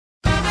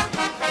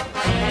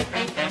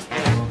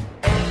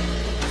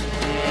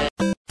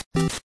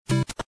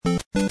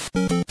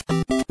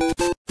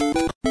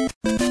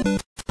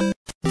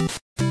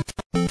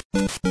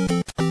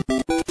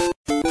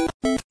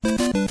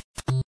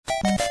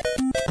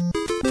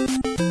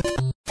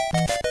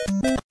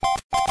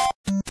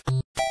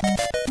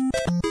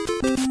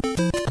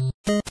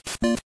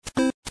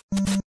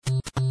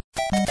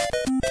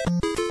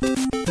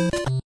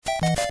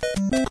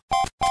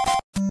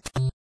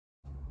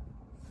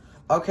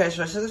Okay,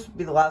 so I said this would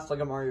be the last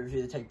LEGO Mario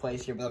review to take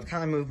place here, but I've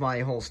kind of moved my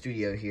whole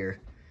studio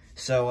here.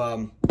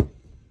 So,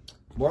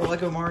 more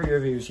LEGO Mario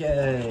reviews,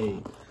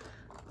 yay!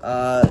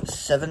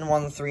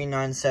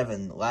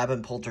 71397, Lab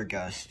and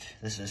Poltergust.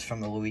 This is from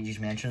the Luigi's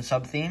Mansion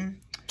sub-theme.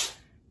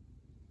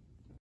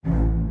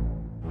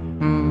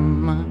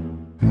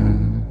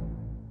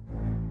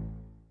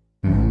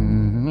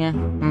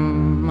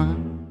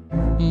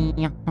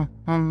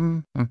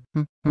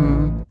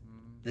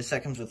 This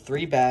set comes with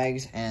 3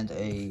 bags and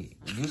a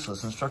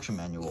useless instruction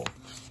manual.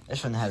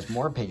 This one has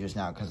more pages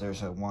now because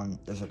there's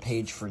a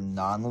page for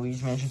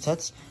non-Luigi's Mansion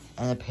sets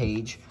and a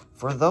page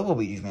for the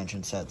Luigi's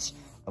Mansion sets,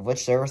 of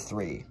which there are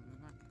 3.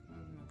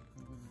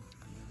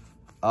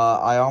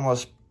 I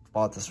almost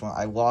bought this one.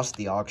 I lost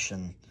the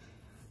auction.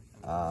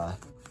 I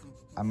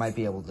might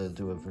be able to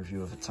do a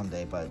review of it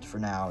someday, but for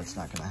now, it's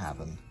not going to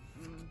happen.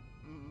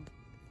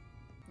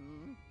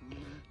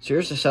 So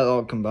here's the set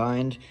all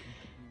combined.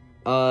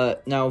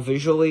 Now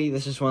visually,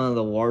 this is one of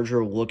the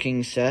larger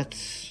looking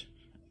sets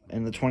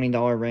in the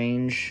 $20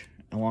 range,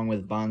 along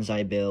with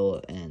Bonsai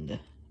Bill and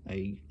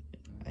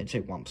I'd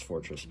say Whump's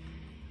Fortress,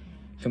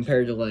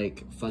 compared to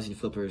like Fuzzy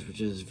Flippers, which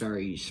is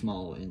very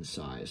small in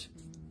size.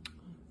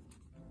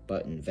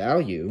 But in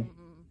value,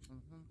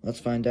 let's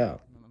find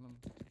out.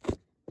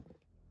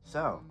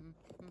 So,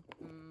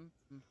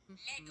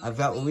 I've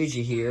got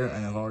Luigi here,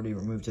 and I've already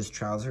removed his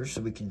trousers,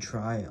 so we can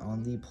try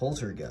on the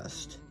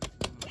Poltergust.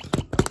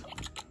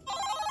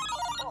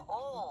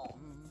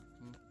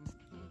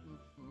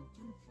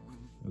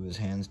 Move his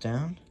hands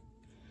down,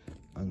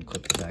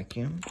 unclip the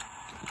vacuum,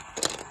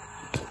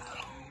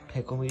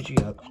 pick Luigi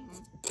up,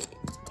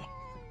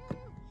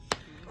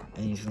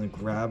 and he's going to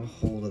grab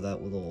hold of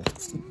that little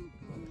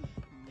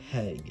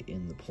peg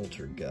in the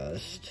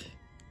Poltergust.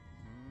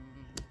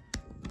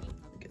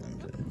 Get him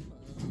to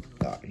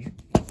die.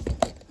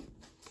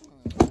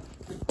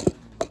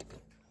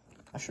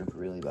 I should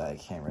really buy a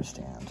camera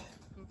stand.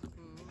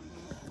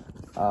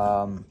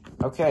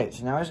 Okay,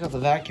 so now he's got the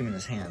vacuum in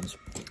his hands,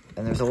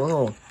 and there's a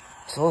little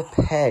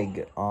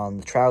peg on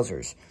the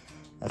trousers.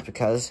 That's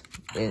because,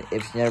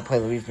 if you never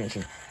played Luigi's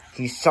Mansion,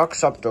 he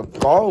sucks up the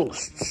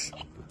ghosts,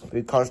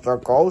 because the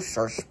ghosts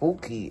are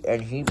spooky,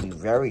 and he'd be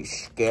very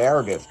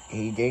scared if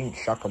he didn't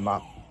suck them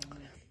up.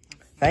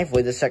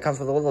 Thankfully, this set comes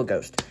with a little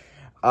ghost.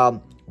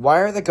 Why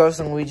are the ghosts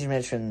in Luigi's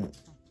Mansion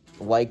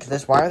like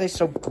this? Why are they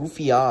so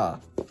goofy? Anyways,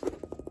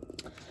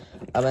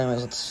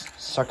 let's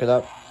suck it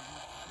up.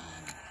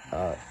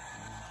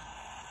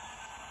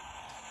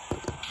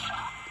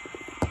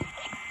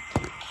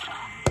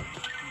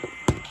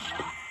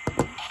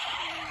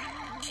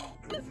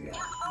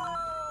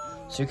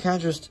 So you kind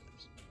of just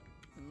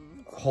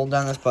hold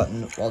down this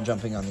button while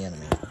jumping on the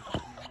enemy.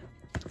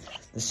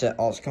 This set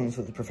also comes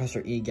with the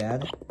Professor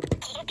Egad.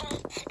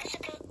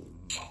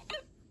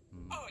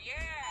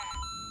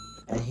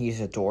 And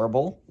he's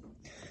adorable.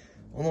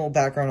 Little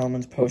background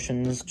elements,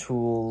 potions,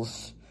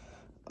 tools,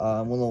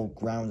 little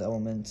ground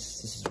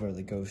elements. This is where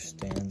the ghost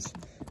stands.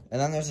 And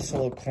then there's this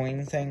little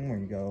coin thing where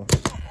you go.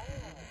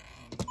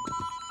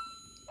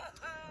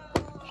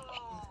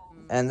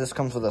 And this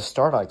comes with a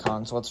start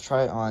icon, so let's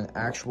try it on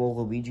actual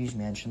Luigi's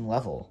Mansion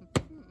level.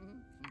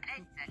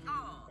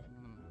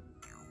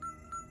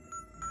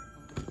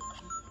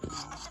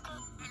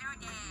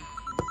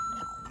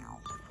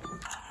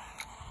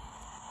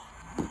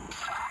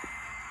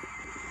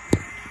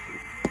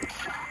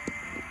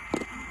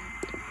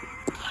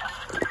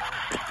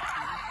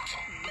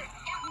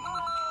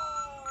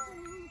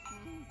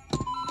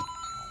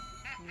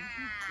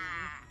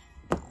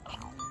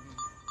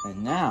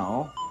 And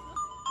now,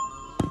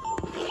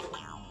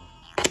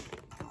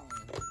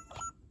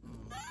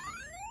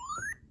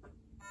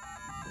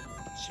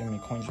 see how many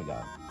coins we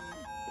got.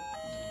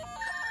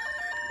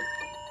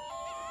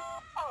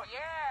 Oh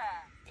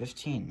yeah!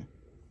 15.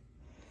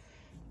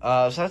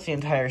 So that's the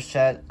entire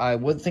set. I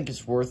would think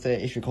it's worth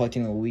it if you're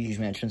collecting the Luigi's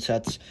Mansion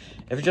sets.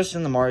 If you're just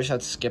in the Mario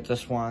sets, skip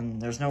this one.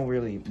 There's no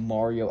really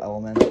Mario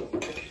element.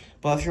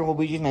 But if you're a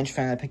Luigi's Mansion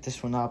fan, I picked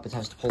this one up. It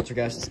has the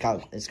Poltergust.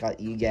 It's got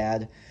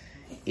Egad.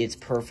 It's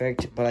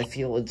perfect, but I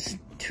feel it's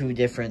too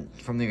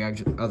different from the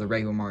other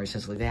regular Mario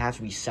sets. Like, they have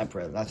to be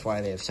separate. That's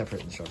why they have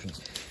separate instructions.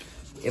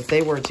 If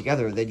they were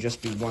together, they'd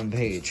just be one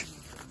page.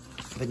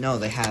 But no,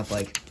 they have,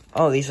 like,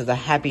 oh, these are the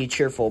happy,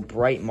 cheerful,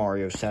 bright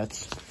Mario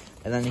sets.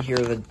 And then here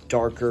are the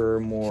darker,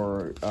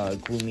 more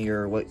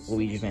gloomier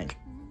Luigi's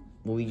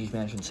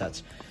Mansion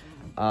sets.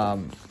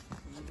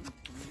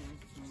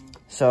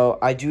 So,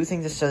 I do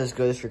think this set is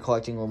good if you're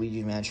collecting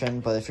Luigi's Mansion,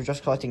 but if you're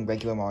just collecting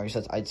regular Mario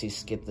sets, I'd say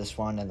skip this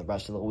one and the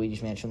rest of the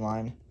Luigi's Mansion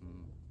line.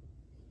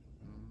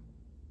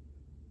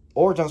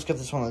 Or don't skip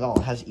this one at all.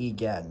 It has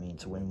Egad, means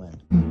it's a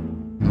win-win.